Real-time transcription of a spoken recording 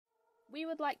We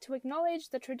would like to acknowledge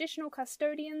the traditional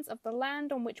custodians of the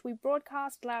land on which we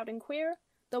broadcast Loud and Queer,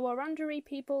 the Wurundjeri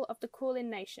people of the Kulin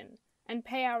Nation, and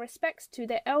pay our respects to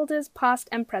their elders past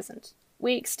and present.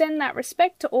 We extend that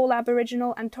respect to all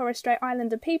Aboriginal and Torres Strait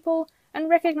Islander people and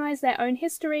recognise their own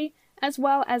history, as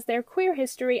well as their queer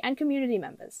history and community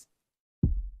members.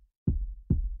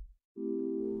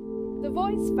 The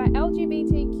voice for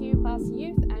LGBTQ plus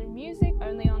youth and music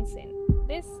only on SYN.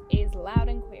 This is Loud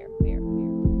and Queer.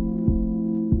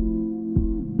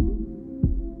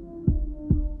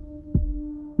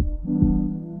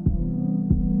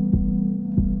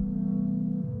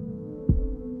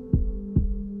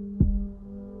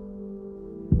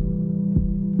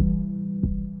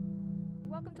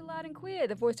 Welcome to Loud and Queer,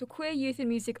 the voice for queer youth and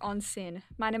music on SYN.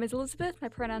 My name is Elizabeth, my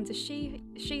pronouns are she,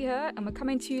 her, and we're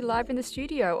coming to you live in the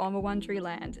studio on Wurundjeri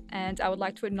land, and I would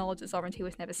like to acknowledge that sovereignty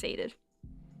was never ceded.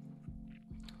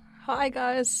 Hi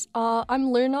guys,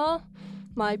 I'm Luna,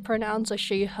 my pronouns are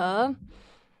she, her,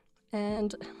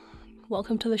 and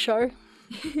welcome to the show.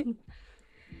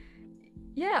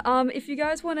 Yeah, if you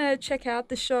guys want to check out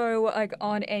the show,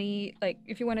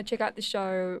 if you want to check out the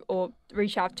show or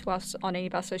reach out to us on any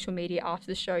of our social media after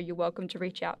the show, you're welcome to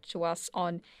reach out to us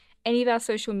on any of our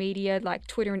social media, like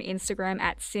Twitter and Instagram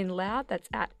at SYNLoud, that's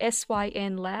at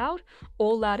SYN Loud,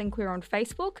 or Loud and Queer on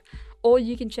Facebook, or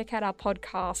you can check out our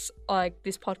podcasts, like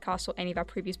this podcast or any of our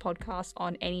previous podcasts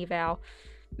on any of our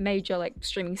major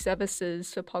streaming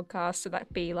services for podcasts, so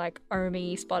that'd be like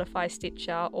Omi, Spotify,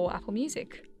 Stitcher, or Apple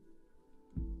Music.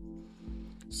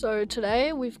 So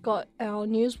today we've got our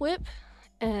news whip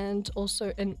and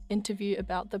also an interview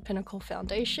about the Pinnacle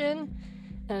Foundation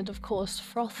and of course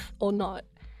Froth or Not.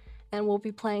 And we'll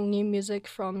be playing new music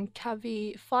from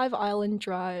Cavi, Five Island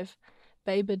Drive,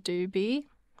 Baba Doobie,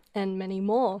 and many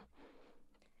more.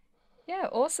 Yeah,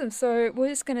 awesome. So we're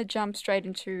just going to jump straight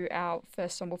into our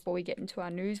first song before we get into our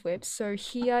news whip. So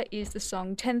here is the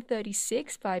song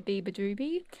 1036 by Baba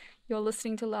Doobie. You're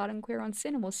listening to Loud and Queer on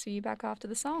SYN, and we'll see you back after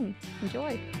the song.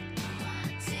 Enjoy.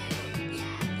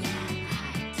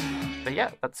 But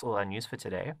yeah, that's all our news for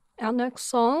today. Our next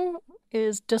song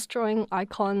is Destroying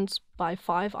Icons by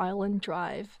Five Island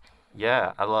Drive.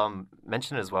 Yeah, I'll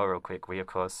mention it as well real quick. We, of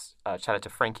course, chatted to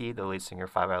Frankie, the lead singer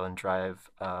of Five Island Drive,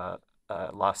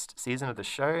 last season of the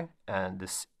show, and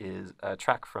this is a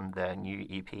track from their new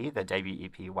EP, their debut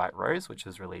EP, White Rose, which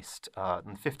was released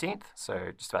on the 15th,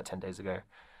 so just about 10 days ago.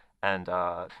 And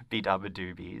Baba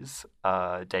Doobie's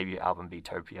debut album,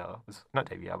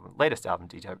 latest album,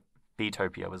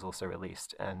 Beatopia, was also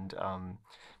released. And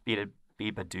Baba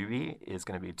Doobie is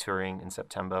going to be touring in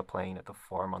September, playing at the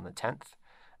Forum on the 10th.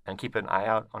 And keep an eye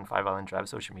out on Five Island Drive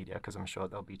social media, because I'm sure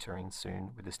they'll be touring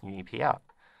soon with this new EP out.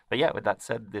 But yeah, with that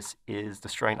said, this is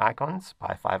Destroying Icons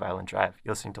by Five Island Drive.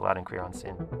 You're listening to Loud and Queer on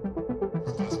SYN.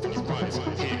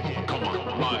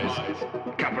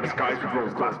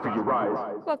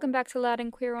 Welcome back to Loud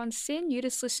and Queer on SYN. You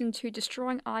just listened to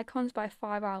Destroying Icons by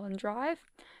Five Island Drive.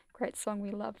 Great song,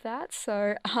 we love that.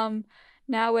 So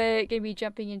now we're going to be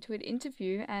jumping into an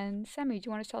interview. And Sammy, do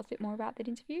you want to tell us a bit more about that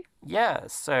interview? Yeah,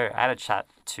 so I had a chat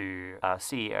to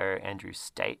CEO Andrew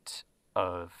State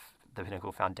of the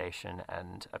Pinnacle Foundation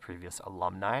and a previous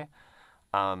alumni.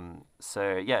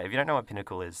 So yeah, if you don't know what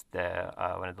Pinnacle is, they're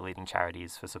one of the leading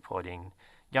charities for supporting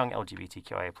young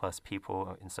LGBTQIA plus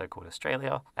people in so-called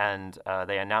Australia. And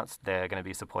they announced they're going to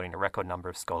be supporting a record number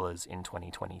of scholars in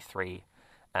 2023.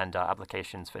 And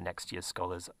applications for next year's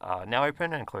scholars are now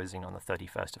open and closing on the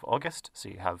 31st of August. So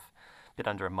you have a bit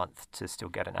under a month to still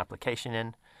get an application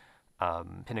in.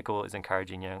 Pinnacle is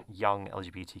encouraging young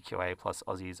LGBTQIA plus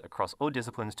Aussies across all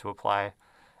disciplines to apply.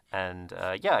 And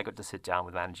I got to sit down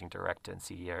with Managing Director and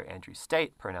CEO Andrew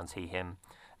State, pronouns he, him,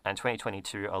 and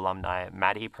 2022 alumni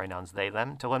Maddie, pronouns they,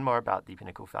 them, to learn more about the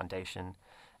Pinnacle Foundation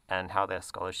and how their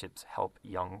scholarships help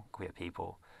young queer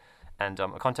people. And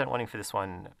a content warning for this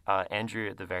one, Andrew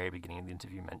at the very beginning of the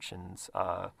interview mentions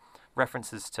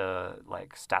references to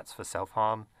stats for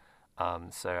self-harm.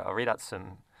 So I'll read out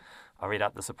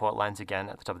the support lines again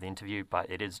at the top of the interview, but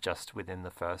it is just within the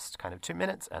first kind of 2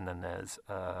 minutes, and then there's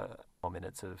more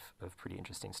minutes of pretty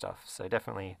interesting stuff. So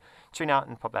definitely tune out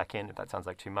and pop back in if that sounds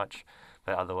like too much.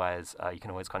 But otherwise, you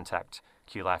can always contact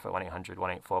QLife at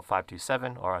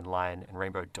 1-800-184-527 or online in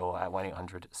Rainbow Door at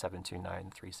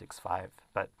 1-800-729-365.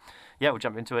 But yeah, we'll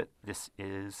jump into it. This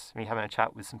is me having a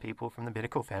chat with some people from the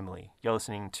Pinnacle family. You're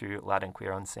listening to Loud and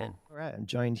Queer on SYN. All right, I'm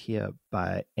joined here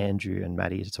by Andrew and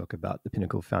Maddie to talk about the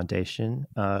Pinnacle Foundation.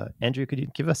 Andrew, could you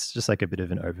give us just a bit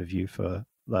of an overview for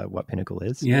what Pinnacle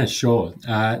is? Yeah, sure.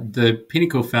 The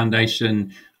Pinnacle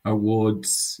Foundation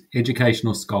awards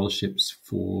educational scholarships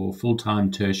for full-time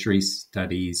tertiary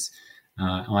studies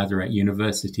either at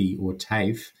university or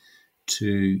TAFE, to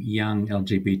young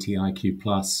LGBTIQ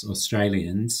plus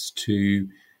Australians to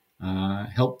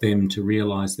help them to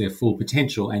realise their full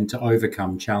potential and to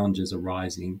overcome challenges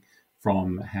arising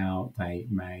from how they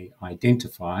may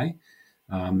identify.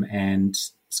 And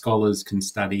scholars can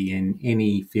study in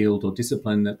any field or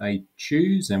discipline that they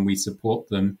choose, and we support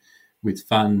them with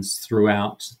funds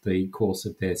throughout the course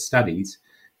of their studies.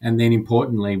 And then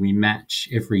importantly, we match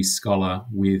every scholar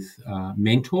with a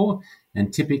mentor,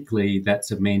 and typically that's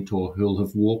a mentor who'll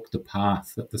have walked the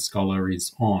path that the scholar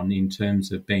is on in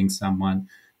terms of being someone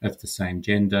of the same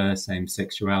gender, same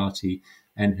sexuality,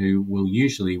 and who will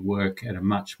usually work at a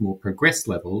much more progressed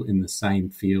level in the same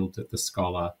field that the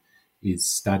scholar is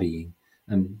studying.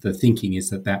 And the thinking is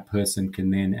that that person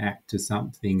can then act as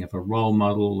something of a role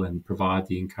model and provide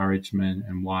the encouragement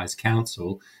and wise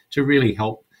counsel to really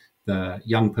help the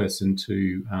young person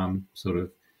to sort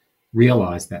of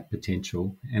realise that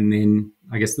potential. And then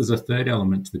I guess there's a third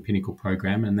element to the Pinnacle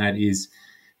program, and that is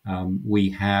we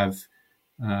have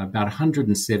about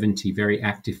 170 very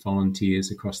active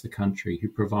volunteers across the country who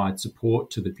provide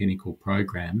support to the Pinnacle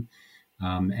program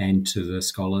and to the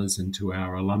scholars and to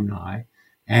our alumni.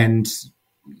 And,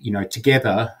 you know,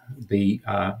 together,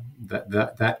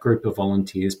 that group of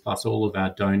volunteers, plus all of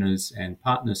our donors and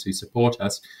partners who support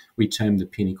us, we term the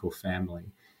Pinnacle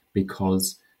family,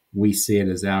 because we see it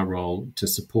as our role to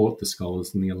support the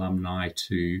scholars and the alumni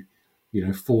to, you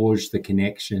know, forge the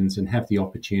connections and have the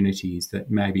opportunities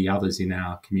that maybe others in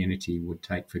our community would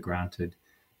take for granted.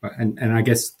 And I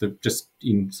guess just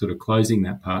in sort of closing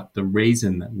that part, the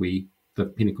reason that the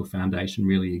Pinnacle Foundation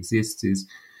really exists is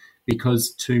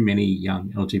because too many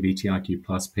young LGBTIQ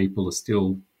plus people are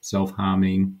still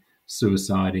self-harming,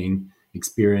 suiciding,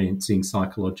 experiencing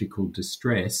psychological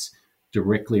distress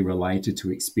directly related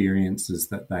to experiences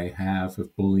that they have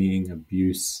of bullying,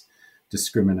 abuse,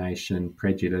 discrimination,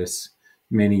 prejudice,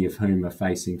 many of whom are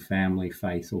facing family,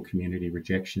 faith, or community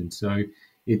rejection. So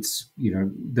it's, you know,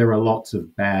 there are lots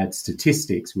of bad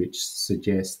statistics which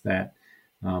suggest that,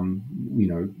 you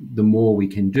know, the more we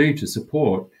can do to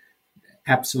support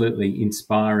absolutely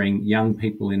inspiring young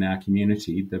people in our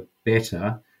community, the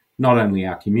better not only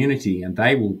our community and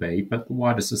they will be, but the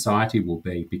wider society will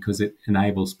be, because it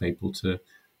enables people to,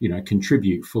 you know,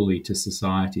 contribute fully to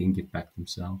society and give back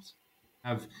themselves.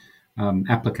 Have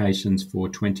applications for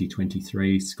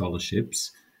 2023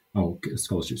 scholarships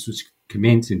which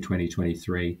commence in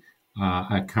 2023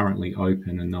 are currently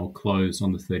open, and they'll close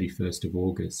on the 31st of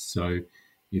August. So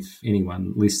if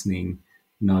anyone listening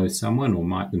knows someone or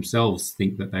might themselves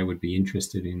think that they would be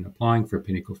interested in applying for a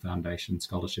Pinnacle Foundation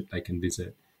scholarship, they can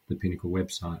visit the Pinnacle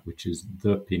website, which is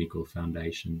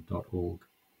thepinnaclefoundation.org.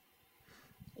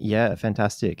 Yeah,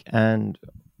 fantastic. And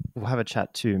we'll have a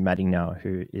chat to Maddie now,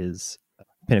 who is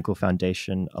Pinnacle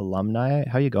Foundation alumni.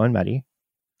 How are you going, Maddie?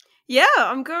 Yeah,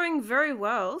 I'm going very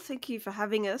well. Thank you for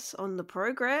having us on the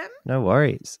program. No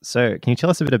worries. So can you tell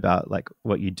us a bit about like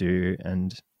what you do,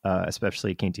 and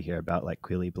especially keen to hear about like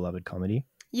Queerly Beloved comedy?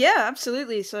 Yeah,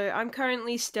 absolutely. So I'm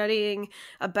currently studying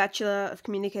a Bachelor of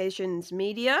Communications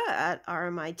Media at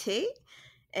RMIT.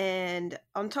 And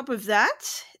on top of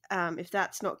that, if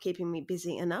that's not keeping me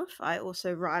busy enough, I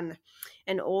also run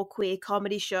an all-queer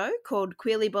comedy show called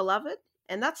Queerly Beloved.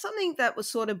 And that's something that was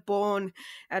sort of born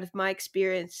out of my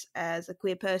experience as a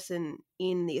queer person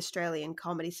in the Australian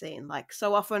comedy scene. Like,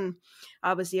 so often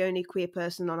I was the only queer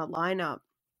person on a lineup.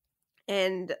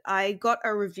 And I got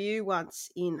a review once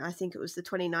in, I think it was the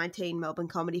 2019 Melbourne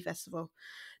Comedy Festival,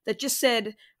 that just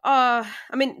said, I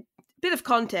mean, bit of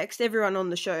context, everyone on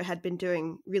the show had been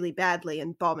doing really badly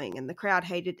and bombing, and the crowd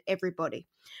hated everybody.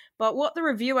 But what the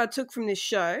reviewer took from this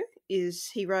show is,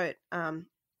 he wrote,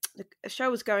 the show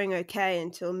was going okay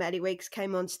until Maddie Weeks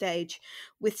came on stage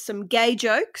with some gay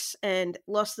jokes and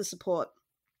lost the support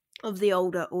of the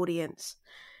older audience.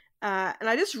 And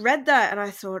I just read that and I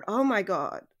thought, oh my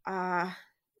God,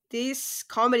 this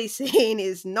comedy scene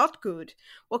is not good.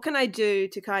 What can I do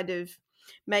to kind of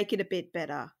make it a bit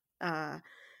better?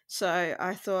 So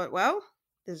I thought, well,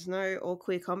 there's no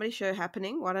all-queer comedy show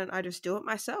happening. Why don't I just do it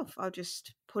myself? I'll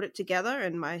just put it together.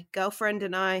 And my girlfriend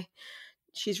and I,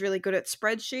 she's really good at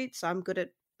spreadsheets. I'm good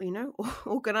at, you know,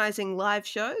 organizing live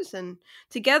shows. And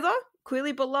together,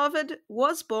 Queerly Beloved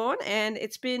was born, and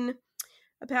it's been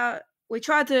about... We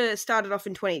tried to start it off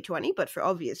in 2020, but for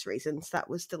obvious reasons, that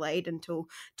was delayed until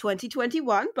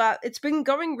 2021. But it's been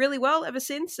going really well ever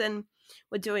since, and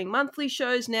we're doing monthly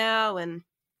shows now, and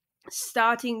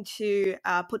starting to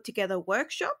put together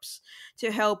workshops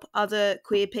to help other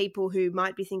queer people who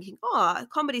might be thinking, oh,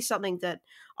 comedy is something that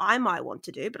I might want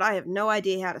to do, but I have no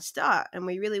idea how to start. And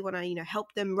we really want to,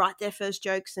 help them write their first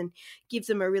jokes and give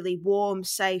them a really warm,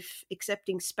 safe,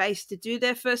 accepting space to do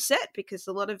their first set, because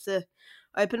a lot of the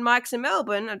open mics in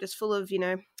Melbourne are just full of,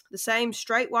 the same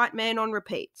straight white man on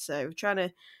repeat. So we're trying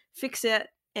to fix it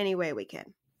anywhere we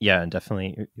can. Yeah, and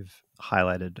definitely you've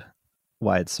highlighted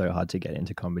why it's so hard to get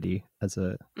into comedy as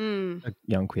a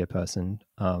young queer person.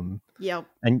 Yep.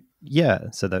 And yeah,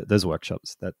 so those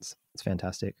workshops, it's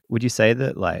fantastic. Would you say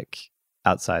that like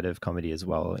outside of comedy as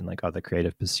well, and like other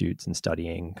creative pursuits and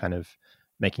studying, kind of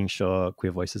making sure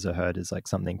queer voices are heard is like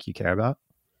something you care about?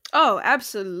 Oh,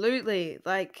 absolutely.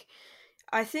 Like,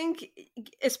 I think,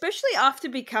 especially after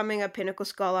becoming a Pinnacle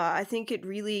Scholar, I think it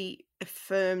really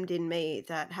affirmed in me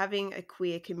that having a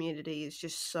queer community is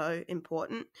just so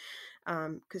important.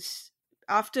 Because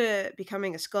after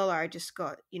becoming a scholar, I just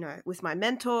got, with my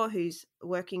mentor who's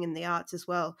working in the arts as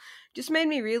well, just made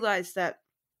me realize that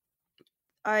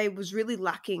I was really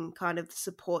lacking kind of the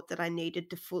support that I needed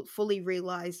to fully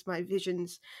realize my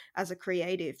visions as a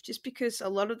creative, just because a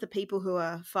lot of the people who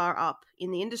are far up in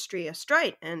the industry are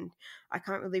straight and I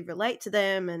can't really relate to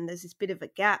them, and there's this bit of a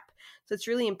gap. So it's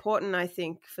really important, I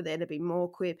think, for there to be more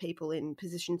queer people in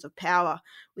positions of power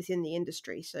within the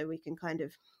industry, so we can kind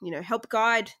of, help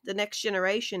guide the next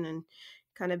generation and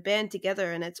kind of band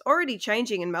together. And it's already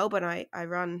changing in Melbourne. I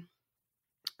run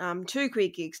 2 queer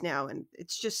gigs now, and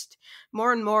it's just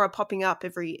more and more are popping up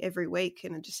every week,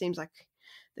 and it just seems like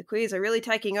the queers are really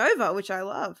taking over, which I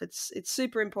love. It's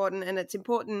super important, and it's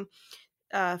important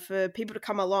for people to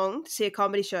come along to see a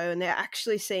comedy show and they're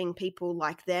actually seeing people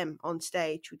like them on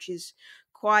stage, which is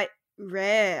quite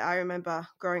rare. I remember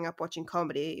growing up watching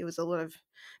comedy, it was a lot of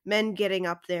men getting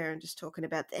up there and just talking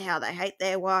about how they hate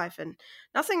their wife, and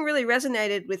nothing really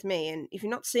resonated with me. And if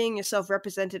you're not seeing yourself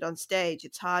represented on stage,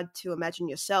 it's hard to imagine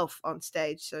yourself on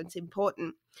stage. So it's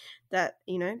important that,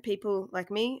 people like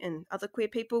me and other queer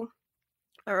people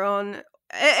are on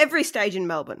every stage in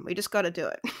Melbourne. We just got to do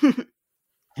it.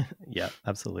 Yeah,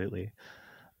 absolutely.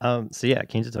 So yeah,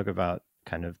 keen to talk about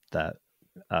kind of that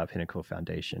Pinnacle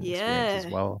Foundation experience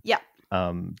as well. Yeah.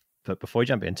 But before we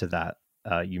jump into that,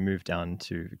 you moved down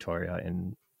to Victoria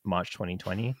in March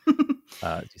 2020.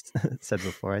 You said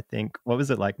before, I think. What was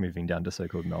it like moving down to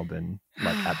so-called Melbourne,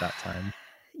 like at that time?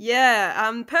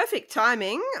 Yeah, perfect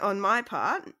timing on my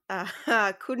part.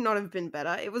 Could not have been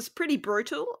better. It was pretty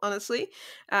brutal, honestly.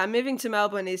 Moving to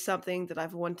Melbourne is something that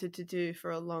I've wanted to do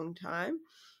for a long time.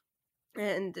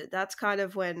 And that's kind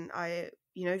of when I,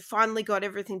 finally got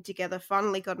everything together,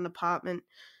 finally got an apartment.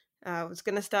 I was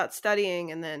going to start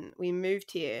studying, and then we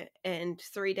moved here. And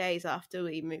 3 days after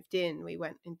we moved in, we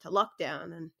went into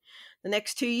lockdown, and the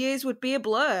next 2 years would be a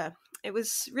blur. It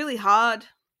was really hard,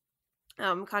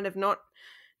 kind of not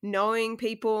knowing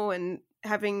people and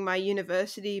having my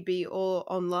university be all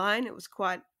online. It was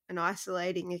quite an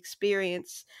isolating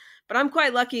experience. But I'm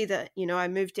quite lucky that, I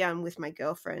moved down with my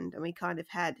girlfriend and we kind of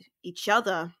had each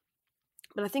other.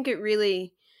 But I think it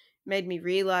really made me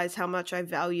realize how much I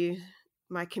value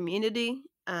my community.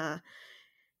 I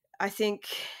think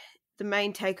the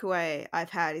main takeaway I've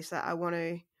had is that I want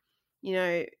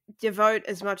to, devote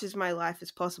as much of my life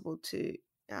as possible to,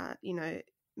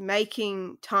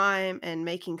 making time and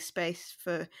making space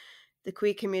for the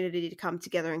queer community to come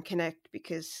together and connect,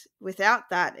 because without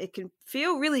that, it can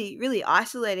feel really, really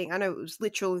isolating. I know it was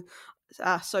literal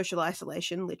social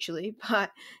isolation, literally,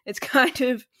 but it's kind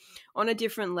of on a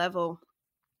different level.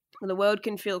 The world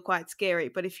can feel quite scary,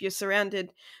 but if you're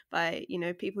surrounded by,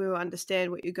 people who understand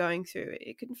what you're going through,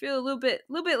 it can feel a little bit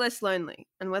less lonely.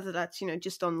 And whether that's,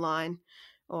 just online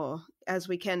or as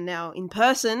we can now in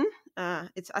person, I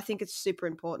think it's super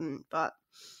important. But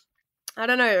I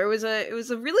don't know. It was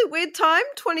a really weird time,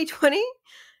 2020.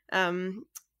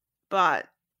 But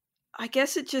I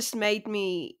guess it just made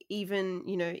me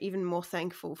even more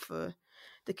thankful for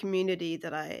the community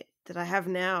that I have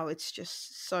now. It's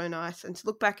just so nice. And to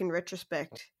look back in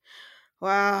retrospect,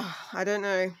 wow, I don't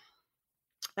know.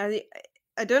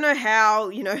 I don't know how,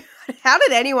 how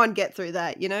did anyone get through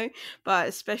that, but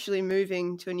especially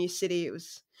moving to a new city, it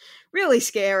was really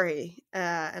scary.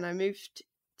 And I moved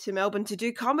to Melbourne to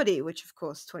do comedy, which of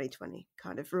course 2020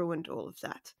 kind of ruined all of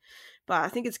that. But I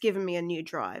think it's given me a new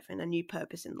drive and a new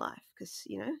purpose in life, because,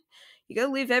 you got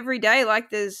to live every day like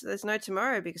there's no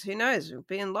tomorrow, because who knows, we'll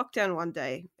be in lockdown one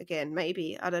day again,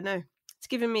 maybe. I don't know. It's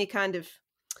given me kind of,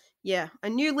 a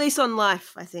new lease on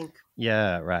life, I think.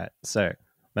 Yeah, right. So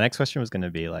my next question was going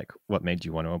to be like, what made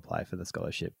you want to apply for the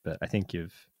scholarship? But I think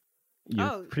you've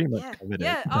pretty much covered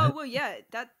it. Oh, well, yeah,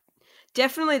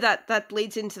 definitely that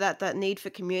leads into that need for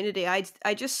community.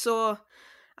 I just saw,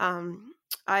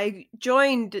 I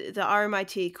joined the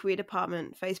RMIT Queer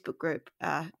Department Facebook group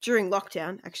during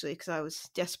lockdown, actually, because I was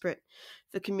desperate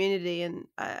for community, and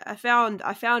I found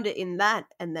it in that,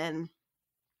 and then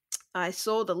I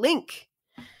saw the link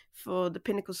for the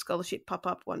Pinnacle Scholarship pop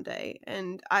up one day,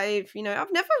 and I've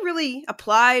never really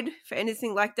applied for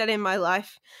anything like that in my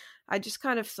life. I just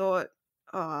kind of thought,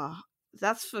 oh,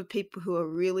 that's for people who are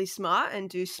really smart and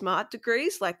do smart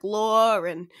degrees like law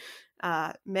and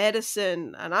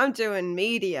medicine, and I'm doing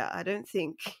media. I don't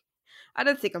think I'm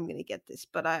going to get this,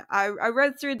 but I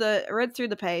read through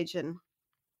the page, and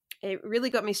it really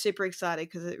got me super excited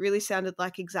because it really sounded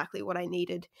like exactly what I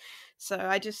needed. So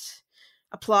I just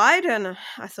applied, and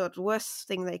I thought the worst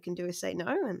thing they can do is say no,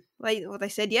 and they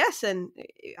said yes. And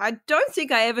I don't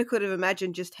think I ever could have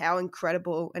imagined just how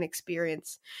incredible an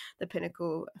experience the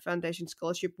Pinnacle Foundation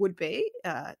Scholarship would be.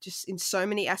 Just in so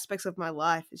many aspects of my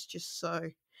life, it's just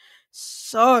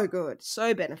so good,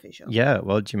 so beneficial. Yeah,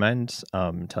 well, do you mind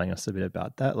telling us a bit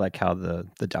about that, like how the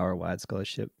Darrell Wyatt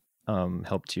Scholarship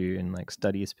helped you in like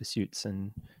studies, pursuits,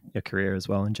 and your career as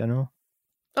well in general?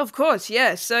 Of course,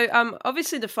 yeah. So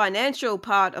obviously the financial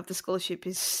part of the scholarship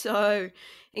is so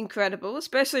incredible,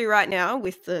 especially right now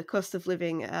with the cost of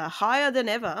living higher than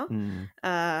ever.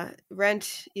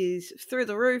 Rent is through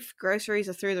the roof, groceries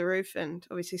are through the roof, and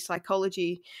obviously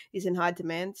psychology is in high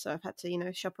demand. So I've had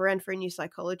to, shop around for a new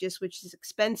psychologist, which is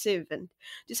expensive, and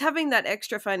just having that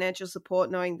extra financial support,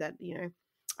 knowing that,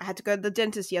 I had to go to the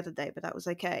dentist the other day, but that was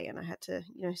okay. And I had to,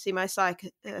 see my psych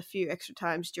a few extra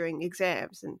times during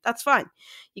exams, and that's fine.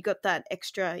 You got that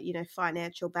extra,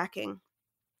 financial backing.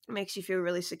 It makes you feel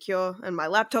really secure. And my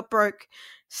laptop broke.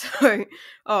 So,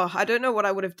 I don't know what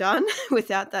I would have done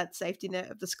without that safety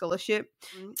net of the scholarship.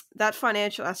 That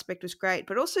financial aspect was great,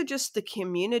 but also just the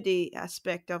community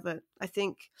aspect of it. I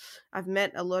think I've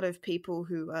met a lot of people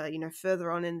who are, further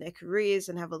on in their careers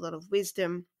and have a lot of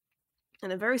wisdom,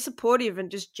 and are very supportive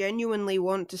and just genuinely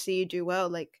want to see you do well.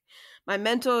 Like, my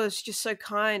mentor is just so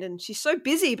kind, and she's so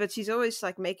busy, but she's always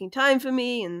like making time for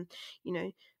me, and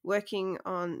working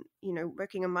on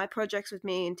my projects with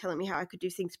me, and telling me how I could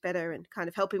do things better, and kind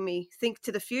of helping me think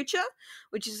to the future,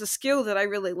 which is a skill that I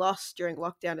really lost during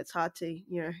lockdown. It's hard to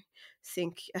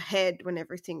think ahead when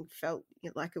everything felt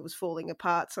like it was falling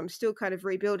apart. So I'm still kind of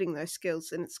rebuilding those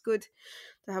skills, and it's good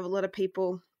to have a lot of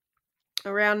people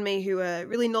around me who are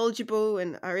really knowledgeable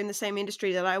and are in the same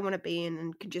industry that I want to be in,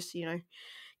 and can just,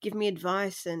 give me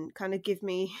advice and kind of give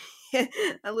me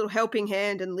a little helping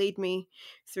hand and lead me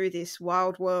through this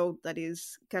wild world that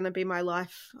is going to be my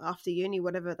life after uni,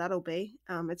 whatever that'll be.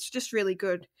 It's just really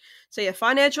good. So yeah,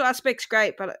 financial aspect's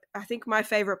great, but I think my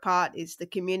favorite part is the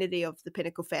community of the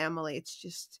Pinnacle family. It's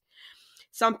just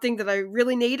something that I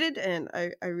really needed, and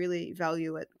I really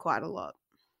value it quite a lot.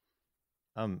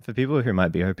 For people who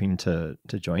might be hoping to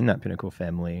join that Pinnacle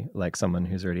family, like someone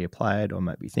who's already applied or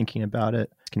might be thinking about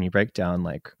it, can you break down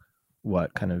like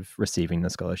what kind of receiving the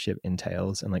scholarship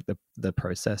entails, and like the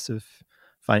process of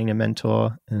finding a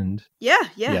mentor? And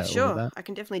yeah, sure, I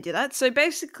can definitely do that. So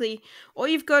basically, all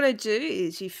you've got to do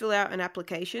is you fill out an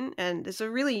application, and there's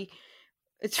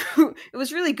it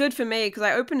was really good for me because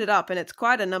I opened it up, and it's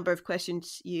quite a number of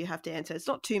questions you have to answer. It's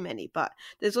not too many, but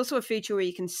there's also a feature where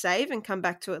you can save and come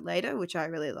back to it later, which I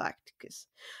really liked because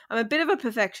I'm a bit of a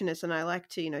perfectionist, and I like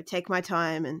to, take my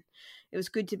time, and it was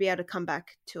good to be able to come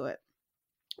back to it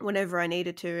whenever I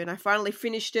needed to. And I finally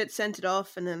finished it, sent it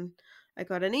off, and then I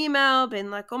got an email being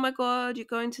like, oh my God, you're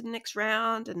going to the next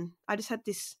round. And I just had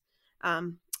this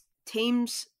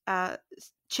Teams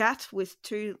chat with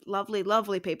two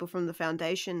lovely people from the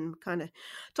foundation, kind of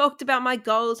talked about my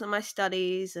goals and my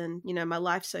studies and my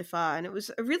life so far, and it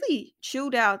was a really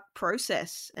chilled out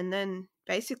process. And then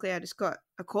basically I just got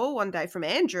a call one day from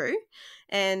Andrew,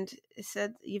 and it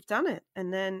said, you've done it.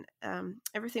 And then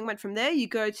everything went from there. You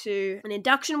go to an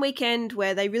induction weekend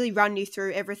where they really run you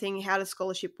through everything, how the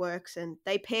scholarship works, and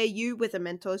they pair you with a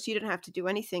mentor, so you don't have to do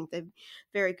anything. They're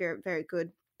very good, very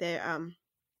good. They're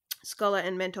scholar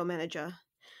and mentor manager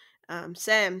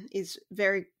Sam is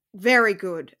very, very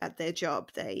good at their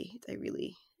job. They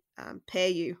really pair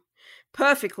you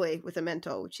perfectly with a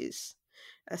mentor, which is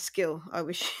a skill.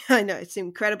 I know it's an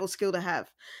incredible skill to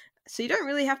have. So you don't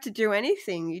really have to do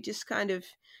anything. You just kind of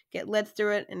get led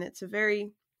through it, and it's a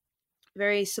very,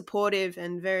 very supportive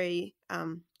and very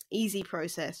easy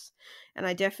process. And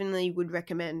I definitely would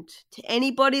recommend to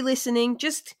anybody listening,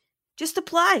 just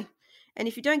apply. And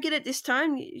if you don't get it this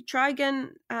time, you try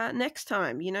again next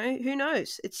time. Who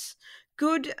knows? It's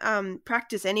good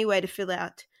practice anyway to fill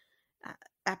out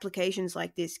applications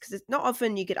like this, because it's not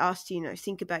often you get asked to,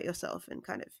 think about yourself and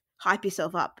kind of hype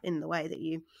yourself up in the way that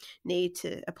you need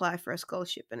to apply for a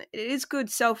scholarship. And it is good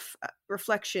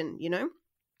self-reflection,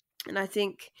 and I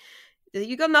think that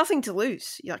you got nothing to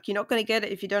lose. You're not going to get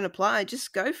it if you don't apply.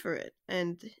 Just go for it.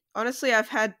 And honestly, I've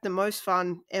had the most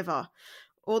fun ever.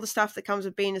 All the stuff that comes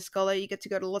with being a scholar, you get to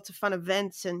go to lots of fun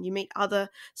events and you meet other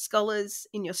scholars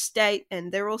in your state,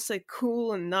 and they're also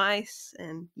cool and nice.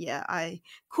 And yeah, I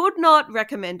could not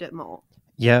recommend it more.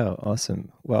 Yeah,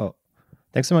 awesome. Well,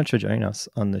 thanks so much for joining us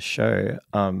on the show.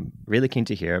 Really keen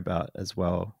to hear about as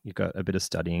well. You've got a bit of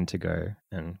studying to go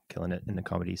and killing it in the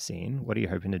comedy scene. What are you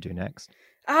hoping to do next?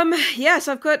 Yes,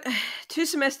 I've got 2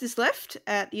 semesters left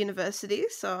at university,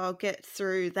 so I'll get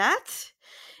through that.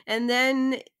 And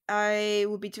then I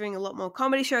will be doing a lot more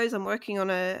comedy shows. I'm working on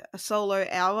a solo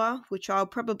hour, which I'll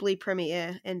probably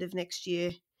premiere end of next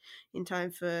year in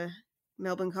time for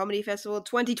Melbourne Comedy Festival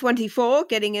 2024,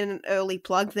 getting in an early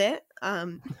plug there.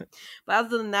 But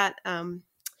other than that,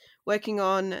 working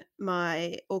on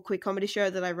my all queer comedy show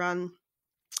that I run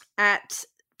at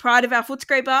Pride of our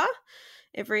Footscray Bar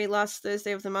every last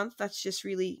Thursday of the month. That's just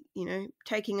really,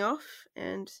 taking off.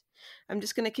 And I'm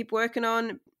just going to keep working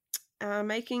on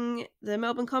making the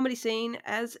Melbourne comedy scene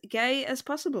as gay as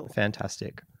possible.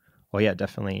 Fantastic. Well, yeah,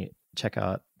 definitely check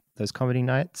out those comedy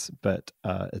nights, but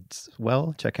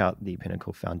check out the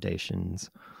Pinnacle Foundation's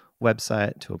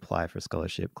website to apply for a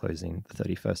scholarship closing the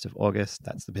 31st of August.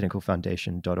 That's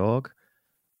thepinnaclefoundation.org.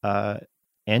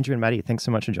 Andrew and Maddie, thanks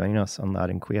so much for joining us on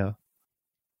Loud and Queer.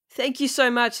 Thank you so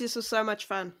much. This was so much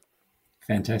fun.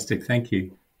 Fantastic. Thank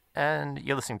you. And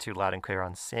you're listening to Loud and Queer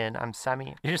on SYN. I'm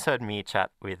Sammy. You just heard me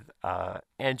chat with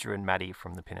Andrew and Maddie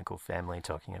from the Pinnacle family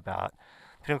talking about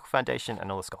the Pinnacle Foundation and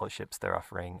all the scholarships they're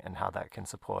offering and how that can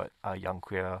support young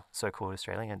queer so-called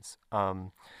Australians.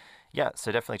 So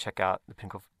definitely check out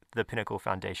the Pinnacle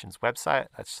Foundation's website.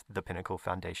 That's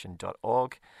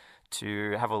thepinnaclefoundation.org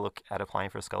to have a look at applying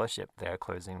for a scholarship. They're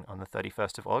closing on the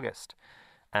 31st of August.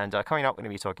 And coming up, we're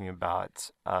going to be talking about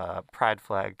Pride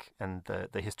flag and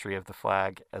the history of the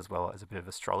flag, as well as a bit of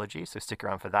astrology. So stick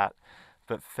around for that.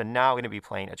 But for now, we're going to be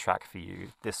playing a track for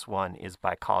you. This one is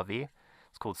by Carvey.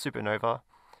 It's called Supernova.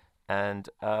 And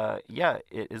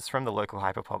it is from the local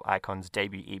hyperpop icon's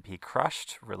debut EP,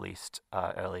 Crushed, released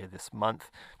earlier this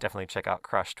month. Definitely check out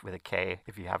Crushed with a K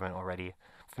if you haven't already.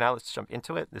 For now, let's jump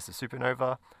into it. This is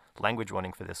Supernova. Language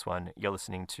warning for this one. You're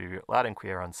listening to Loud and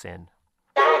Queer on SYN.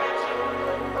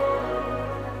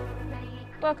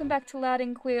 Welcome back to Loud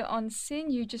and Queer on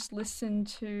SYN. You just listened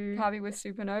to Carvey with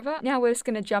Supernova. Now we're just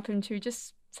going to jump into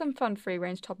just some fun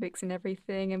free-range topics and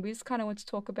everything, and we just kind of want to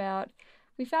talk about...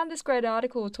 We found this great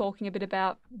article talking a bit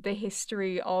about the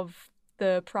history of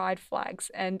the pride flags,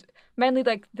 and mainly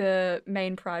like the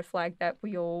main pride flag that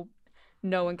we all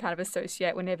know and kind of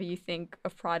associate whenever you think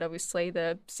of pride, obviously,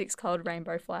 the 6-coloured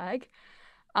rainbow flag.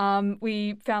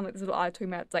 We found like this little article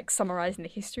talking about like summarising the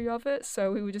history of it,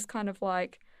 so we were just kind of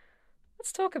like...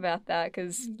 Let's talk about that,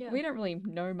 because we don't really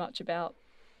know much about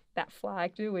that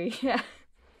flag, do we?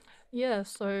 Yeah,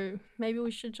 so maybe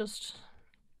we should just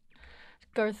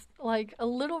go like a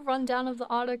little rundown of the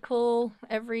article.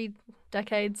 Every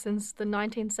decade since the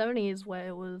 1970s, where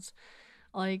it was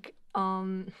like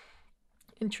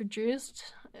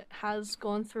introduced, it has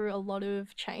gone through a lot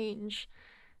of change,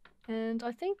 and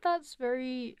I think that's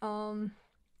very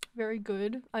very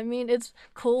good. I mean, it's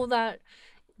cool that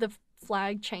the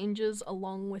flag changes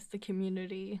along with the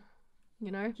community,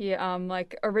 Yeah,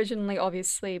 like originally,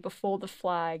 obviously, before the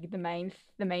flag, the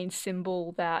main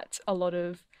symbol that a lot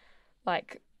of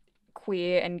like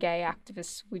queer and gay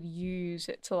activists would use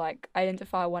to like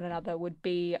identify one another would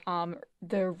be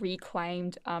the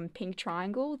reclaimed pink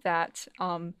triangle that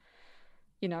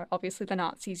obviously the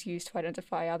Nazis used to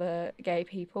identify other gay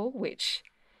people, which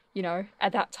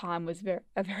at that time was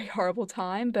a very horrible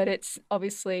time, but it's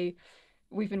obviously...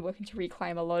 We've been working to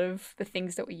reclaim a lot of the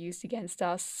things that were used against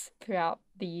us throughout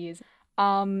the years.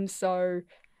 So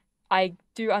I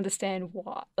do understand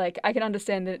I can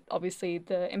understand that obviously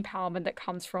the empowerment that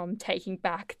comes from taking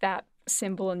back that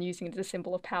symbol and using it as a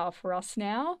symbol of power for us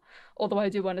now. Although I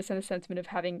do understand the sentiment of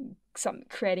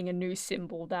creating a new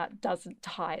symbol that doesn't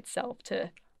tie itself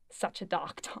to such a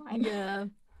dark time. Yeah,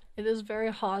 it is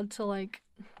very hard to like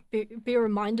be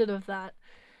reminded of that.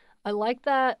 I like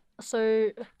that. So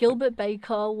Gilbert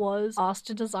Baker was asked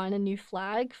to design a new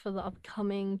flag for the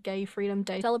upcoming Gay Freedom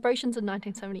Day celebrations in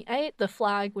 1978. The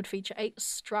flag would feature 8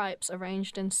 stripes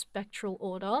arranged in spectral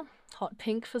order: hot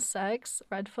pink for sex,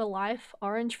 red for life,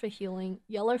 orange for healing,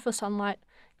 yellow for sunlight,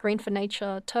 green for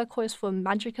nature, turquoise for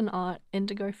magic and art,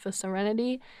 indigo for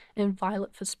serenity, and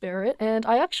violet for spirit. And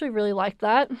I actually really like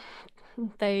that.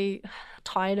 they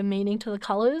tied a meaning to the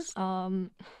colors.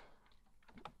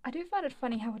 I do find it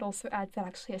funny how it also adds that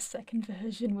actually a second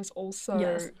version was also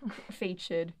Yes.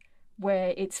 featured,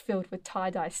 where it's filled with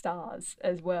tie-dye stars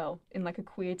as well, in like a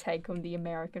queer take on the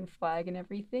American flag and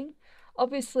everything.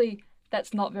 Obviously,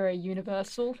 that's not very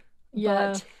universal,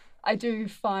 Yeah. but I do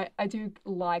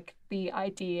like the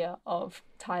idea of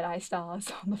tie-dye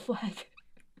stars on the flag.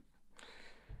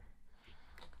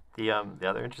 The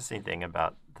other interesting thing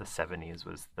about the 70s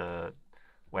was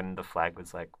when the flag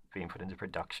was like being put into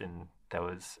production, there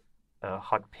was a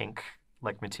hot pink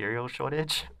like material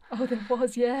shortage. Oh, there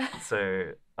was, yeah.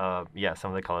 So yeah,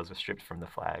 some of the colors were stripped from the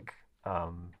flag,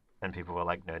 and people were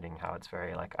like noting how it's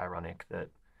very like ironic that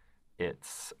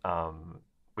it's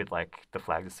with like the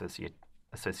flag's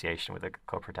association with the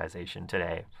corporatization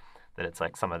today, that it's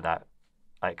like some of that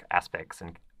like aspects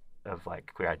and of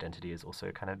like queer identity has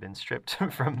also kind of been stripped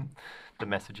from the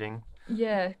messaging.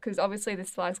 Yeah, because obviously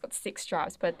this flag's got 6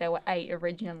 stripes, but there were 8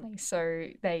 originally, so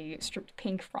they stripped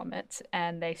pink from it,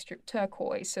 and they stripped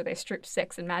turquoise, so they stripped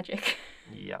sex and magic.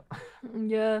 Yeah.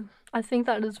 Yeah, I think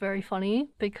that is very funny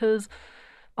because,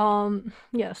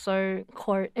 yeah, so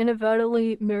quote,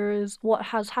 inadvertently mirrors what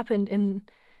has happened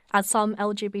as some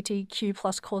LGBTQ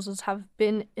plus causes have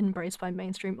been embraced by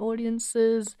mainstream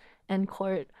audiences, end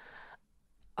quote.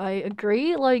 I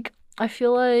agree. Like, I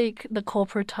feel like the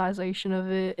corporatization of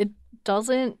it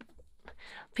doesn't,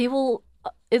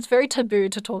 it's very taboo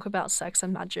to talk about sex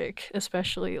and magic,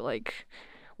 especially like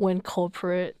when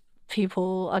corporate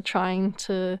people are trying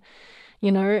to,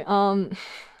 how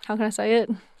can I say it?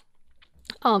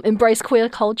 Embrace queer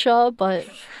culture, but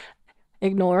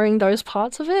ignoring those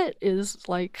parts of it is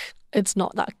like, it's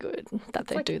not that good that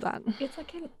they do that.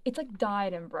 It's like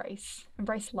diet embrace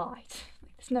light.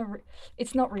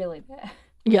 It's not really there.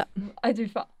 Yeah. I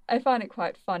find it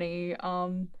quite funny.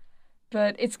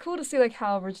 But it's cool to see like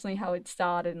how it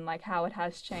started and like how it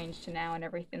has changed to now and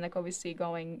everything. Like obviously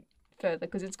going further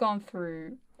because it's gone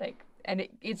through like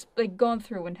it's like gone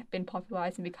through and been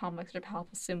popularized and become like such a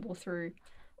powerful symbol through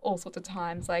all sorts of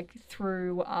times, like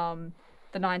through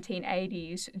the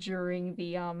 1980s during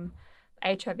the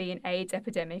HIV and AIDS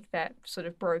epidemic that sort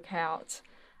of broke out.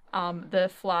 The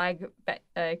flag,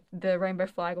 the rainbow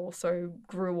flag also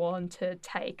grew on to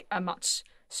take a much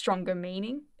stronger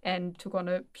meaning and took on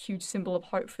a huge symbol of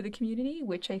hope for the community,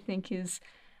 which I think is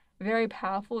very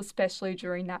powerful, especially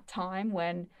during that time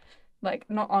when, like,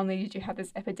 not only did you have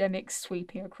this epidemic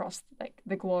sweeping across, like,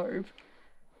 the globe,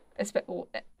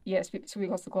 sweeping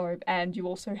across the globe, and you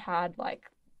also had, like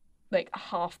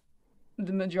half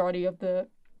the majority of the,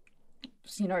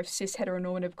 cis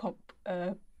heteronormative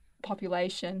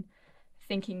population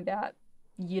thinking that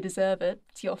you deserve it,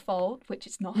 it's your fault, which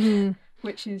it's not,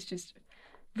 which is just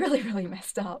really, really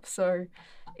messed up. So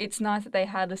it's nice that they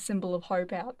had a symbol of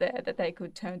hope out there that they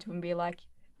could turn to and be like,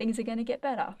 things are going to get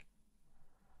better.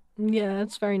 Yeah,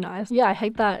 it's very nice. Yeah, I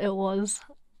hate that it was.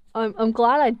 I'm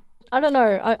glad I don't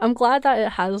know. I'm glad that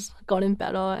it has gotten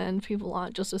better and people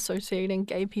aren't just associating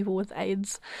gay people with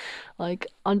AIDS. Like,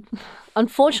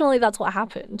 unfortunately, that's what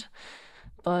happened.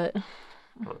 But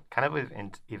well, kind of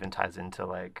even ties into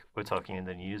like we're talking in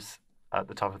the news at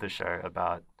the top of the show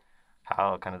about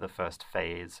how kind of the first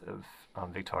phase of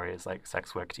Victoria's like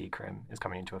sex work decrim is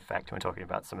coming into effect. And we're talking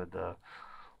about some of the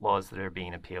laws that are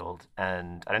being appealed.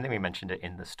 And I don't think we mentioned it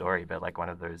in the story, but like one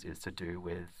of those is to do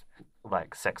with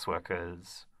like sex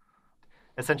workers,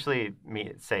 essentially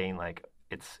me saying like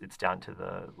it's down to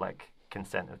the like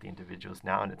consent of the individuals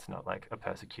now, and it's not like a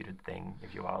persecuted thing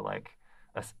if you are like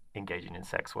engaging in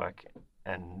sex work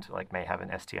and like may have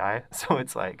an STI. So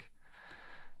it's like,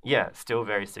 yeah, still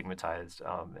very stigmatized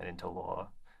and into law.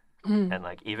 And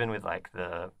like even with like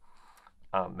the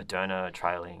Moderna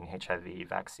trialing HIV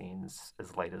vaccines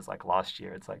as late as like last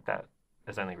year, it's like that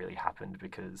has only really happened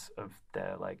because of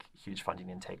their like huge funding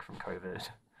intake from COVID.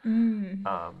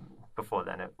 Before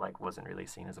then it like wasn't really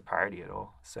seen as a priority at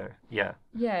all. So yeah,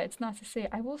 it's nice to see.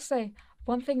 I will say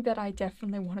one thing that I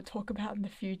definitely want to talk about in the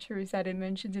future is that it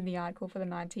mentions in the article for the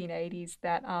 1980s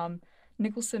that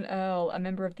Nicholson Earl, a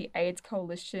member of the AIDS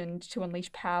Coalition to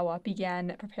Unleash Power,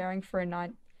 began preparing for a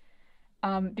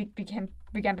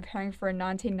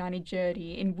 1990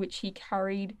 journey in which he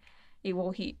carried,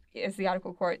 as the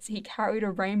article quotes, he carried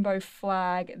a rainbow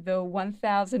flag the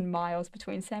 1,000 miles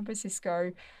between San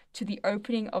Francisco to the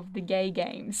opening of the Gay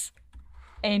Games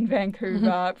in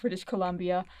Vancouver, British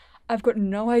Columbia. I've got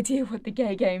no idea what the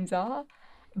Gay Games are,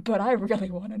 but I really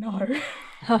want to know.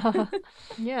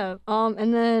 Yeah.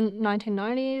 And then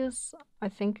 1990s, I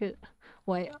think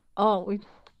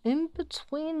in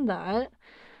between that,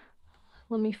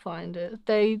 let me find it.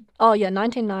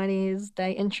 1990s,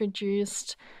 they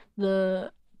introduced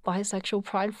the bisexual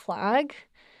pride flag,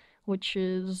 which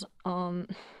is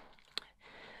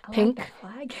pink. Like that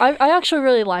flag. I actually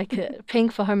really like it.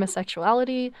 Pink for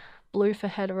homosexuality, blue for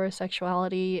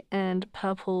heterosexuality, and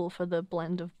purple for the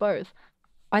blend of both.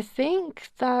 I think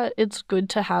that it's good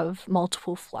to have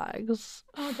multiple flags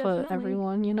Oh, for definitely.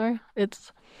 everyone, you know?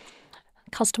 It's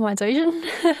customization.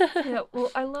 Yeah,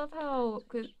 well, I love how,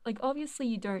 cause, like, obviously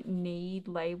you don't need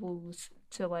labels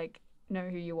to, like, know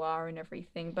who you are and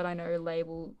everything, but I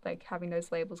know having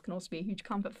those labels can also be a huge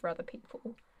comfort for other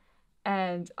people.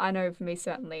 And I know for me,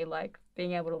 certainly, like,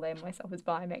 being able to label myself as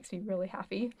bi makes me really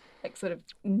happy. Like, sort of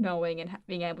knowing and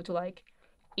being able to, like,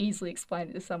 easily explain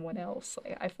it to someone else.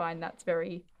 Like, I find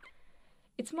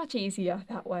it's much easier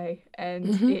that way.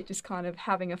 And it just kind of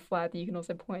having a flag that you can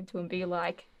also point to and be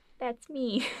like, that's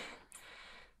me.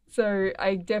 So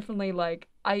I definitely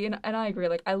and I agree,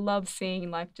 like, I love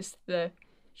seeing, like, just the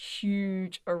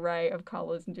huge array of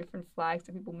colors and different flags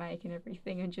that people make and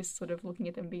everything, and just sort of looking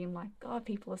at them being like, God,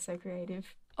 people are so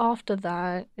creative. After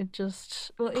that, it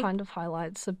just Well, kind of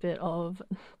highlights a bit of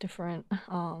different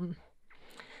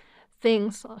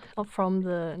things from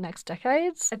the next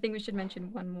decades. I think we should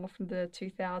mention one more from the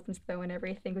 2000s though and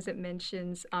everything, because it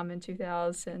mentions in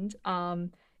 2000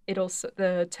 it also,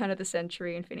 the turn of the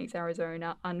century in Phoenix,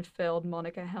 Arizona, unfurled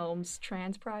Monica Helm's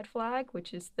trans pride flag,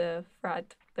 which is the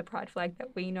pride flag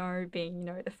that we know, being, you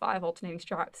know, the 5 alternating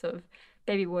stripes of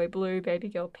baby boy blue, baby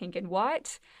girl pink, and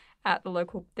white at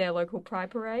their local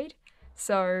pride parade.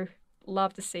 So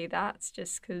love to see that. It's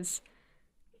just because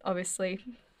obviously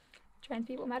trans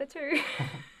people matter too.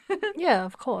 Yeah,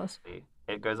 of course.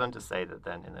 It goes on to say that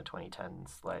then in the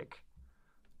 2010s, like,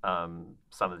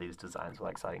 some of these designs were,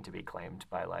 like, starting to be claimed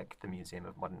by, like, the Museum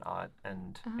of Modern Art,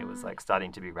 and it was, like,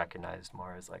 starting to be recognized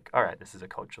more as, like, all right, this is a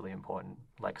culturally important,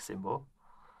 like, symbol.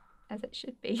 As it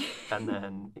should be. And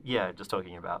then, yeah, just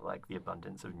talking about, like, the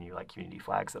abundance of new, like, community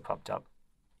flags that popped up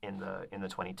in the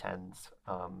 2010s.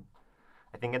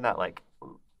 I think in that, like,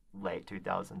 late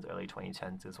 2000s, early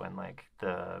 2010s is when, like,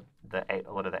 a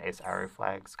lot of the Ace Arrow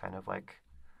flags kind of, like,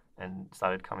 and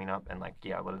started coming up, and, like,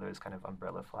 yeah, a lot of those kind of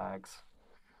umbrella flags.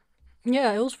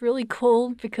 Yeah, it was really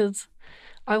cool because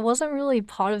I wasn't really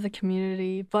part of the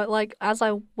community, but like I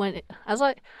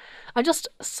just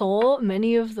saw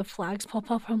many of the flags pop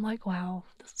up. I'm like, wow,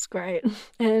 this is great.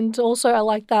 And also I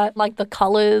like that, like, the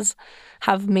colors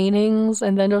have meanings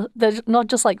and then they're not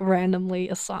just like randomly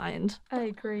assigned. I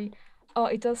agree. Oh,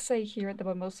 it does say here at the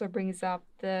bottom, also brings up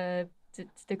the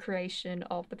creation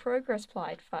of the Progress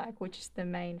Pride flag, which is the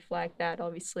main flag that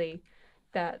obviously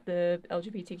that the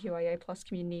LGBTQIA plus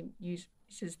community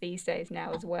uses these days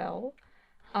now as well.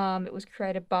 It was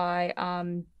created by I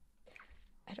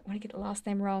don't want to get the last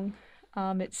name wrong.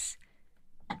 It's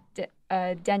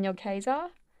Daniel Kaiser.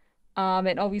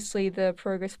 And obviously the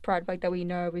Progress Pride flag that we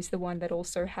know is the one that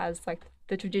also has, like,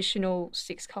 the traditional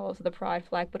 6 colors of the pride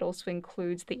flag, but also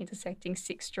includes the intersecting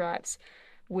 6 stripes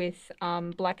with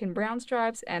black and brown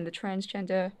stripes, and the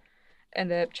transgender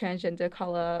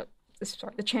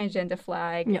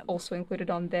flag also included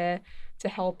on there to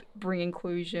help bring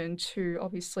inclusion to,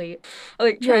 obviously,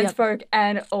 like, trans folk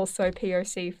and also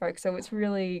POC folk. So it's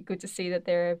really good to see that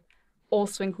they're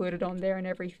also included on there and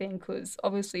everything, because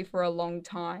obviously for a long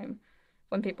time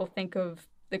when people think of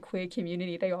the queer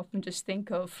community, they often just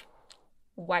think of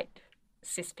white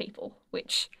cis people,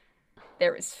 which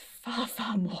there is far,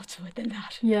 far more to it than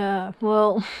that. Yeah,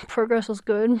 well, progress is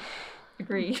good.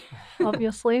 Agree.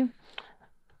 Obviously.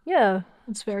 Yeah,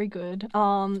 it's very good.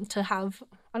 To have,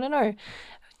 I don't know,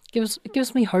 it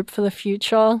gives me hope for the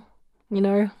future. You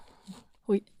know,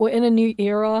 we're in a new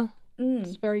era.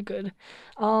 It's very good.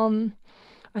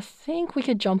 I think we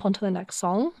could jump onto the next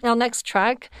song. Our next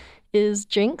track is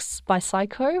Jinx by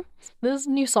Psycho. This is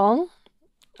a new song,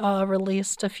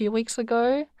 released a few weeks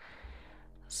ago.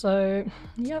 So,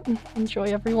 yep, enjoy,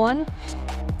 everyone.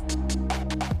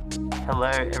 Hello,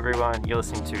 everyone. You're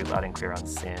listening to Loud and Clear on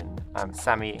Sin. I'm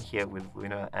Sammy here with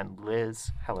Luna and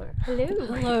Liz. Hello. Hello.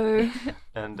 Hello.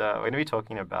 And we're going to be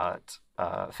talking about,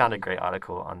 found a great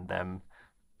article on them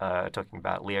talking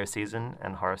about Leo season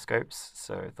and horoscopes.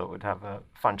 So I thought we'd have a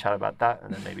fun chat about that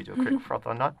and then maybe do a quick froth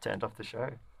or not to end off the show.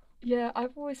 Yeah,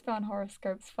 I've always found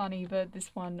horoscopes funny, but this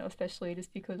one especially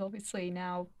just because obviously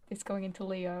now it's going into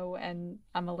Leo and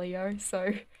I'm a Leo,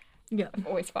 so yeah, I've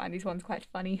always find these ones quite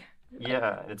funny.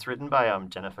 Yeah, it's written by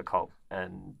Jennifer Culp,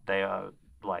 and they are,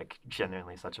 like,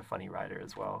 genuinely such a funny writer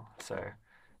as well. So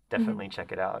definitely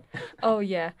check it out. Oh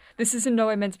yeah, this is in no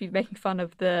way meant to be making fun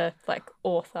of the, like,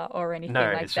 author or anything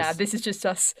like that. This is just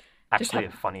us Actually,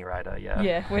 a funny writer, yeah.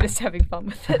 Yeah, we're just having fun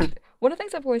with it. One of the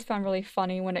things I've always found really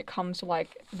funny when it comes to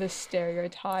like the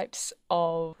stereotypes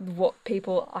of what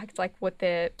people act like, what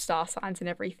their star signs and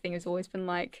everything has always been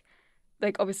like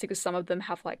obviously because some of them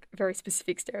have like very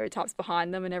specific stereotypes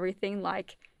behind them and everything.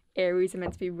 Like Aries are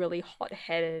meant to be really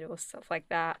hot-headed or stuff like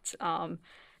that.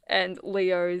 And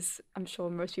Leos, I'm sure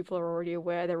most people are already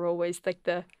aware, they're always like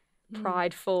the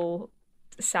prideful,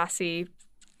 sassy,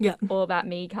 all about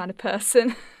me kind of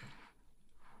person.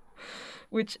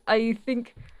 Which I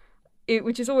think,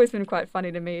 which has always been quite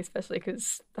funny to me, especially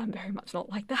because I'm very much not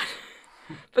like that.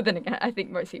 But then again, I think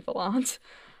most people aren't.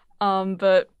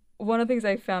 But one of the things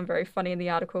I found very funny in the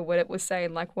article when it was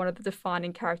saying like one of the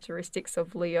defining characteristics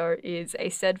of Leo is a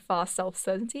steadfast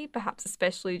self-certainty, perhaps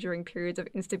especially during periods of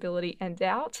instability and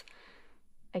doubt.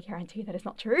 I guarantee that is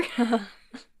not true.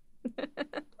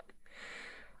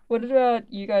 What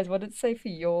about you guys? What did it say for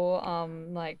your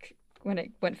like when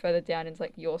it went further down into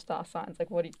like your star signs? Like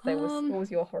what did you say what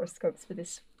was your horoscopes for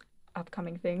this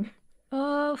upcoming thing?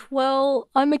 Well,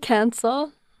 I'm a Cancer.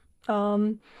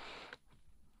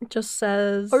 It just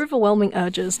says overwhelming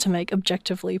urges to make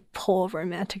objectively poor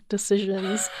romantic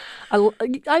decisions.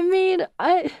 I mean,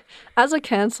 as a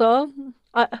Cancer,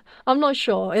 I'm not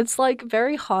sure. It's like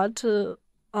very hard to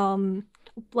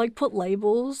like put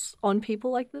labels on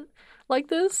people like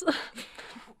this.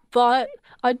 But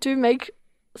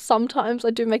sometimes I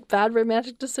do make bad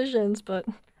romantic decisions, but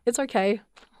it's okay.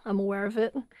 I'm aware of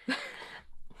it.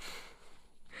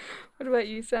 What about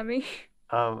you, Sammy?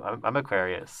 I'm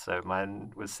Aquarius, so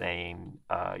mine was saying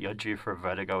you're due for a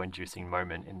vertigo-inducing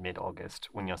moment in mid-August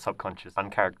when your subconscious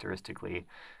uncharacteristically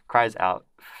cries out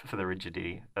for the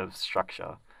rigidity of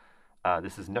structure.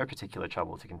 This is no particular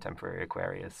trouble to contemporary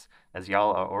Aquarius, as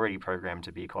y'all are already programmed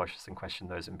to be cautious and question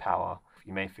those in power.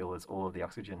 You may feel as all of the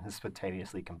oxygen has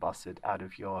spontaneously combusted out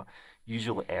of your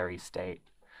usual airy state.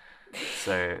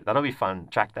 So that'll be fun.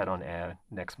 Track that on air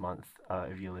next month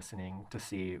if you're listening to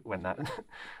see when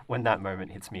that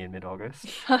moment hits me in mid-August.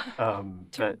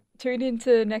 But tune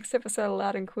into next episode of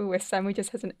Loud and Queer where Sammy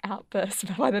just has an outburst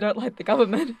about why they don't like the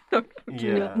government.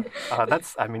 Yeah,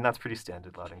 that's pretty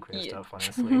standard Loud and Queer stuff,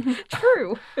 honestly.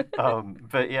 True.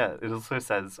 But yeah, it also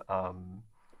says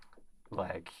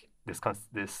like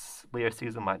this Leo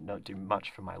season might not do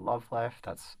much for my love life.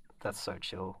 That's so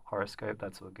chill horoscope.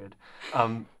 That's all good.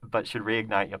 But should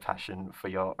reignite your passion for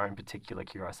your own particular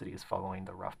curiosities following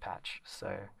the rough patch.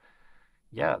 So,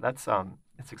 yeah, that's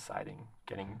it's exciting.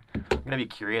 I'm gonna be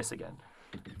curious again.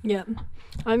 Yeah,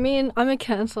 I mean, I'm a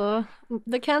Cancer.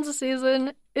 The Cancer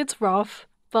season, it's rough,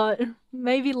 but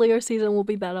maybe Leo season will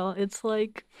be better. It's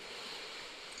like,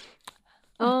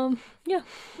 yeah.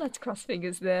 Let's cross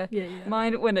fingers there. Yeah.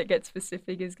 Mine, when it gets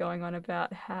specific, is going on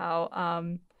about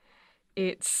how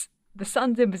it's the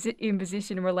sun's in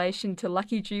position in relation to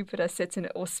lucky Jupiter sets an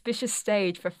auspicious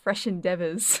stage for fresh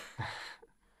endeavours.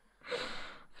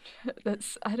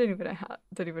 I don't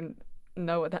even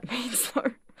know what that means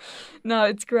though. No,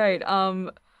 it's great.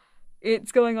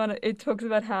 It's going on. It talks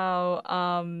about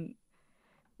how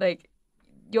like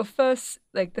your first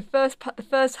the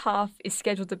first half is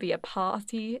scheduled to be a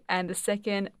party, and the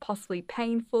second possibly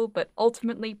painful but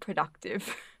ultimately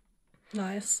productive.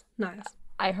 Nice.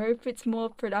 I hope it's more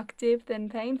productive than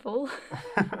painful.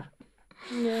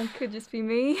 Yeah, could just be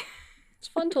me. It's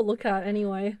fun to look at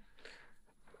anyway.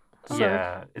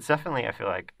 Yeah, it's definitely, I feel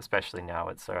like, especially now,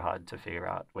 it's so hard to figure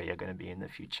out where you're going to be in the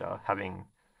future. Having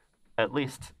at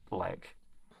least, like,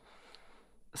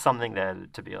 something there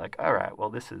to be like, all right, well,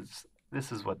 this is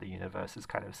what the universe is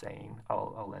kind of saying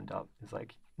I'll end up, is,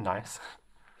 like, nice.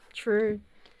 True.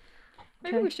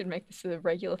 Maybe we should make this a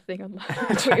regular thing on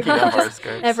Tracking our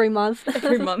horoscopes. Every month.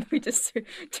 Every month we just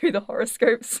do the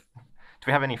horoscopes. Do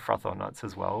we have any froth or nuts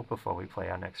as well before we play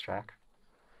our next track?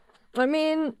 I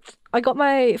mean, I got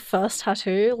my first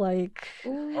tattoo, like,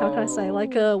 how can I say,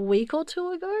 like a week or two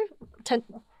ago?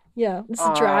 Yeah, it's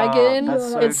a dragon.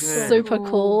 It's good. super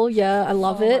cool. Yeah, I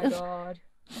love it. Oh my god.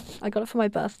 I got it for my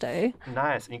birthday.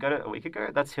 Nice. And you got it a week ago?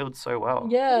 That's healed so well.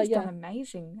 Yeah. Done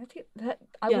amazing.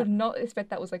 I would not expect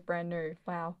that was like brand new.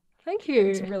 Wow. Thank you.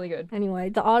 It's really good. Anyway,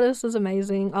 the artist is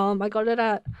amazing. I got it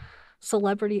at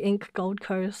Celebrity Ink Gold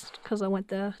Coast because I went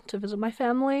there to visit my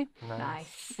family.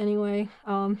 Nice. Anyway,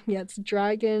 it's a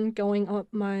dragon going up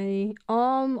my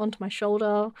arm onto my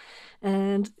shoulder,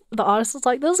 and the artist was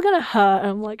like, "This is gonna hurt," and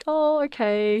I'm like, "Oh,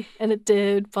 okay," and it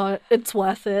did, but it's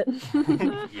worth it.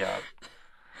 Yeah.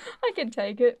 I can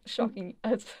take it. Shocking.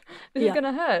 This is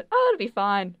gonna hurt. Oh, it'll be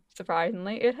fine.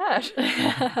 Surprisingly, it hurt.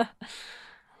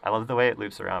 I love the way it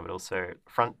loops around, but also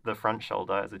the front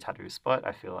shoulder as a tattoo spot,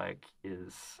 I feel like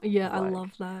is Yeah, I like, love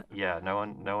that. Yeah, no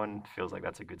one feels like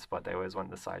that's a good spot. They always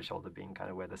want the side shoulder being kind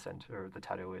of where the center of the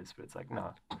tattoo is, but it's like,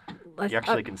 no, you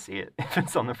actually can see it if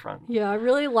it's on the front. Yeah, I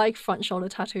really like front shoulder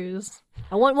tattoos.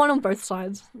 I want one on both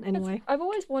sides anyway. I've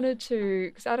always wanted to,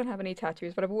 because I don't have any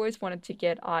tattoos, but I've always wanted to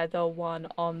get either one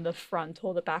on the front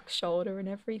or the back shoulder and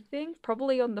everything.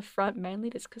 Probably on the front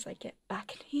mainly just because I get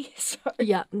back knee, so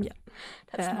Yeah.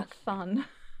 that's fair. not fun.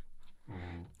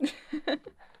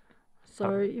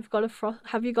 So you've got a froth.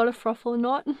 Have you got a froth or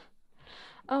not?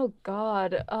 Oh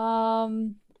God.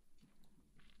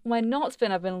 My knot's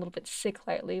been I've been a little bit sick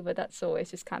lately, but that's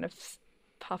always just kind of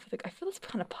part of the. I feel it's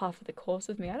kind of part of the course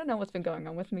of me. I don't know what's been going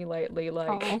on with me lately.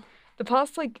 Like the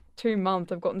past 2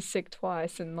 months, I've gotten sick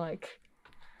twice, and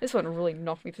this one really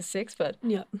knocked me for 6. But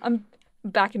Yeah. I'm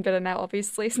back in better now,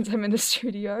 obviously, since I'm in the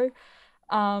studio.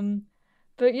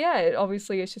 But yeah,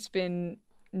 obviously it's just been.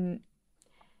 You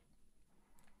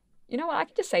know what? I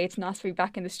can just say it's nice to be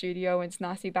back in the studio and it's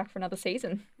nice to be back for another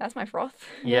season. That's my froth.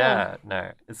 Yeah,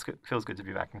 no, it feels good to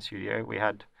be back in the studio. We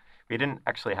didn't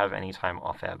actually have any time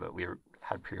off air, but we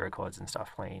had pre-records and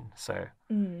stuff playing. So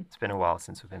it's been a while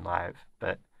since we've been live.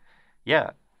 But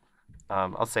yeah,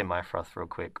 I'll say my froth real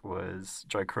quick was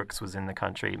Joy Crooks was in the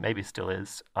country, maybe still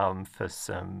is, for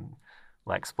some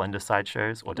Splendor side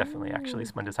shows, or definitely actually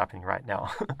Splendor's happening right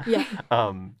now. Yeah.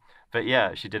 But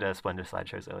yeah, she did a Splendor side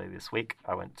shows earlier this week.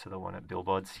 I went to the one at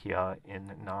Billboards here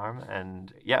in Naarm,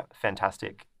 and yeah,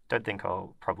 fantastic. Don't think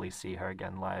I'll probably see her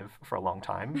again live for a long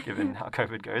time, given how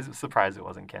COVID goes. I'm surprised it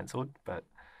wasn't cancelled, but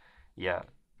yeah,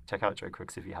 check out Joy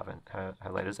Crooks if you haven't. Her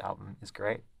latest album is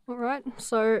great. All right.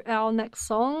 So our next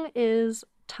song is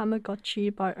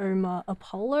Tamagotchi by Omar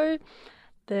Apollo.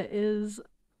 There is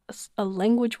a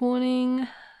language warning.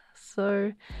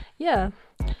 So yeah,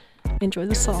 enjoy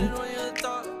the song.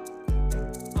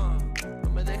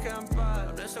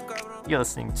 You're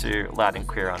listening to Loud and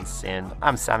Queer on SYN.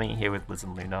 I'm Sammy here with Liz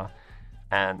and Luna.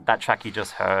 And that track you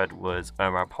just heard was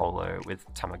Omar Apollo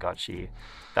with Tamagotchi.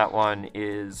 That one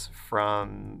is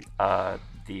from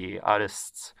the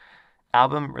artist's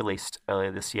album released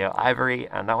earlier this year, Ivory.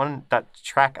 And that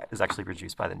track is actually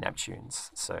produced by the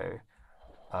Neptunes. So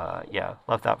yeah,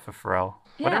 love that for Pharrell.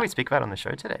 Yeah. What did we speak about on the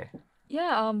show today?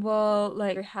 Yeah, well,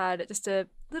 we had just two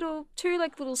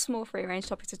little small free range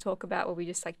topics to talk about where we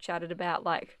just chatted about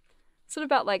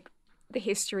the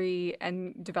history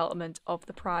and development of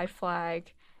the pride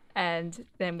flag, and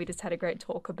then we just had a great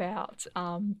talk about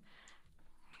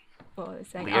Leo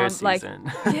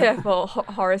season.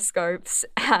 horoscopes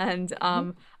and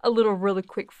a little really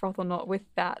quick froth or not with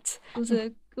that.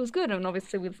 It was good, and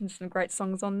obviously we listened to some great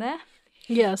songs on there.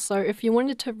 Yeah, so if you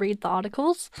wanted to read the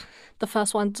articles, the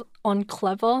first one's on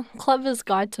Clever. Clever's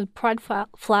Guide to Pride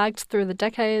Flags Through the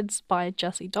Decades by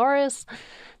Jesse Doris.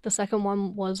 The second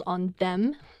one was on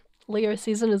Them. Leo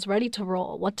Season is Ready to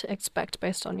Roar. What to Expect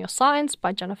Based on Your Signs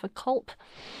by Jennifer Culp.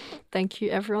 Thank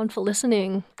you everyone for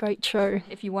listening. Great show.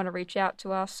 If you want to reach out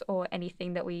to us or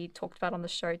anything that we talked about on the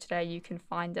show today, you can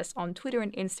find us on Twitter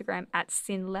and Instagram at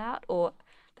SYNLoud, or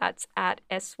that's at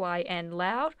SYN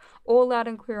Loud, or Loud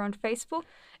and Queer on Facebook.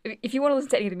 If you want to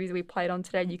listen to any of the music we played on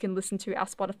today, you can listen to our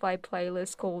Spotify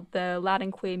playlist called the Loud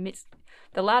and Queer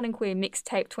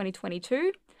Mixtape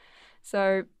 2022.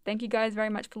 So thank you guys very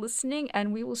much for listening,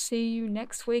 and we will see you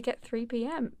next week at 3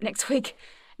 p.m. Next week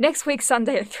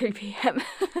Sunday at 3 p.m.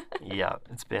 Yeah,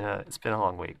 it's been a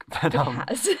long week, but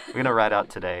we're gonna ride out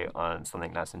today on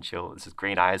something nice and chill. This is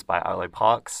Green Eyes by Arlo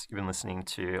Parks. You've been listening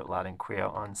to Loud and Queer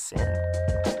on SYN.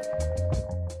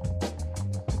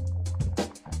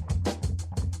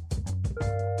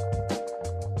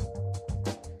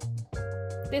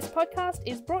 This podcast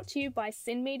is brought to you by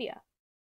SYN Media.